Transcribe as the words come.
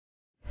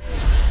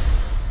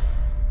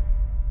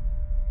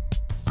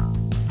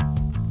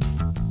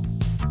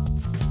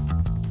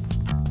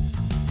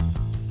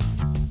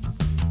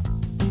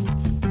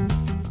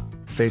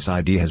Face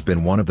ID has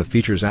been one of the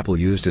features Apple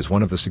used as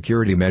one of the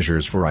security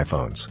measures for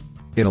iPhones.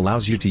 It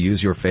allows you to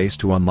use your face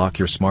to unlock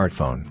your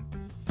smartphone.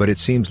 But it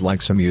seems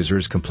like some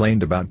users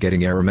complained about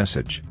getting error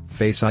message,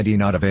 Face ID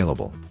not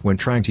available, when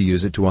trying to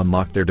use it to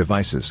unlock their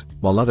devices,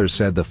 while others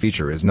said the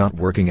feature is not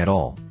working at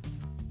all.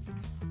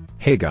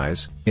 Hey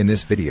guys, in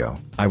this video,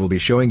 I will be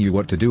showing you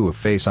what to do if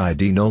Face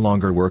ID no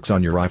longer works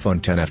on your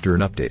iPhone 10 after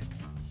an update.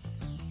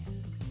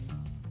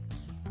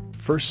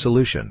 First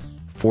solution: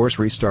 force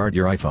restart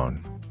your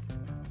iPhone.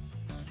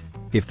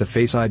 If the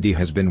Face ID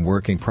has been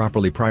working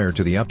properly prior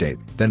to the update,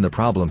 then the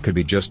problem could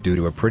be just due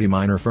to a pretty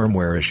minor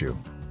firmware issue.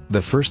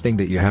 The first thing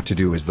that you have to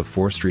do is the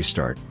forced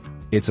restart.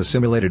 It's a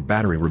simulated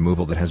battery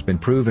removal that has been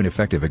proven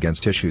effective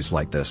against issues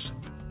like this.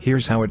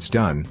 Here's how it's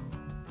done.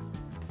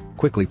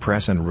 Quickly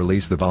press and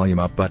release the volume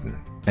up button,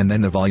 and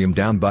then the volume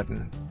down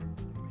button.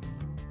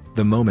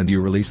 The moment you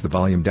release the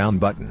volume down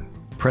button,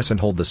 press and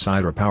hold the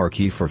side or power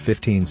key for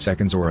 15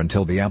 seconds or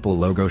until the Apple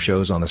logo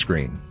shows on the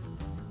screen.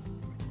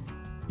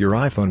 Your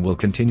iPhone will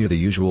continue the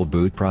usual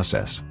boot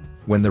process.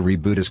 When the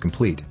reboot is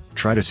complete,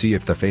 try to see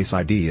if the Face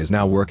ID is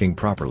now working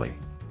properly.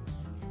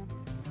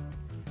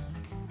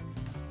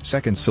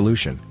 Second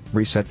solution: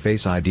 reset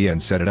Face ID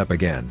and set it up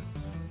again.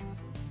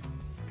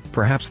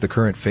 Perhaps the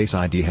current Face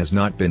ID has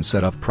not been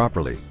set up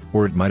properly,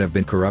 or it might have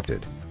been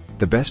corrupted.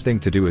 The best thing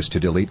to do is to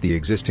delete the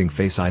existing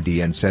Face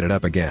ID and set it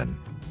up again.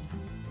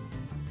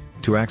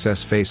 To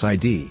access Face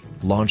ID,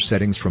 launch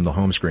Settings from the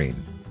home screen.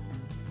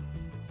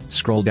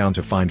 Scroll down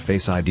to find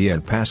Face ID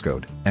and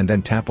passcode, and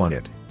then tap on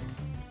it.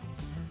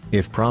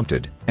 If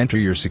prompted, enter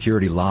your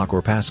security lock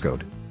or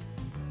passcode.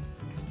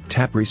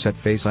 Tap Reset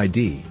Face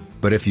ID,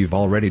 but if you've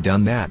already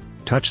done that,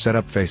 touch Set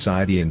up Face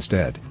ID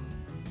instead.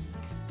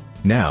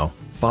 Now,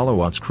 follow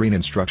on-screen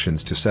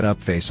instructions to set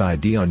up Face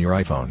ID on your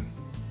iPhone.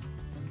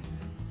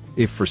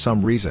 If for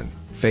some reason,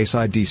 Face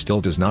ID still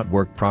does not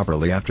work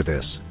properly after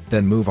this,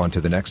 then move on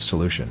to the next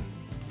solution.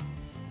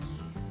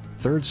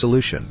 Third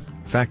solution: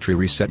 factory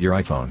reset your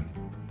iPhone.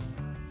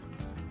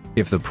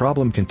 If the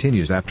problem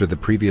continues after the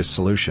previous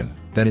solution,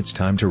 then it's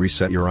time to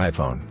reset your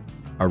iPhone.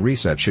 A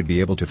reset should be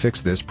able to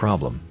fix this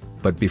problem,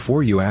 but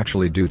before you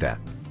actually do that,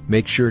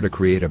 make sure to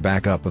create a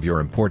backup of your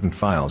important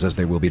files as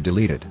they will be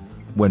deleted.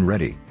 When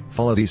ready,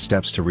 follow these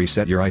steps to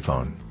reset your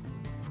iPhone.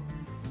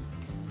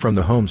 From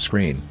the home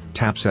screen,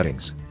 tap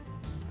Settings.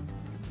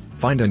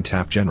 Find and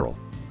tap General.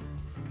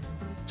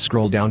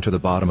 Scroll down to the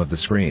bottom of the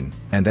screen,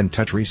 and then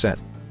touch Reset.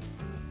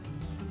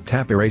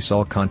 Tap Erase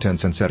all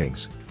contents and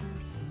settings.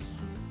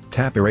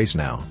 Tap Erase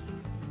now.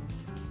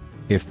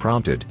 If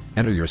prompted,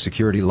 enter your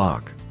security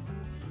lock.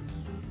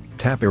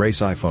 Tap Erase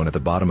iPhone at the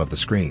bottom of the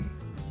screen.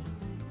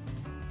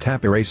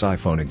 Tap Erase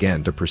iPhone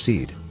again to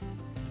proceed.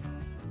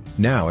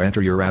 Now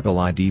enter your Apple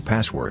ID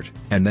password,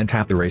 and then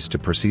tap Erase to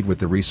proceed with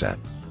the reset.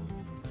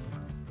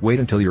 Wait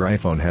until your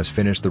iPhone has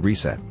finished the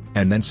reset,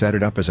 and then set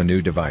it up as a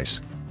new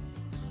device.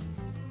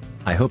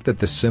 I hope that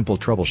this simple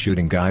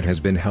troubleshooting guide has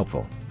been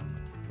helpful.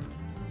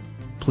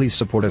 Please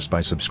support us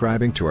by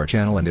subscribing to our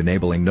channel and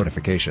enabling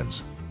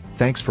notifications.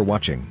 Thanks for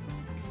watching.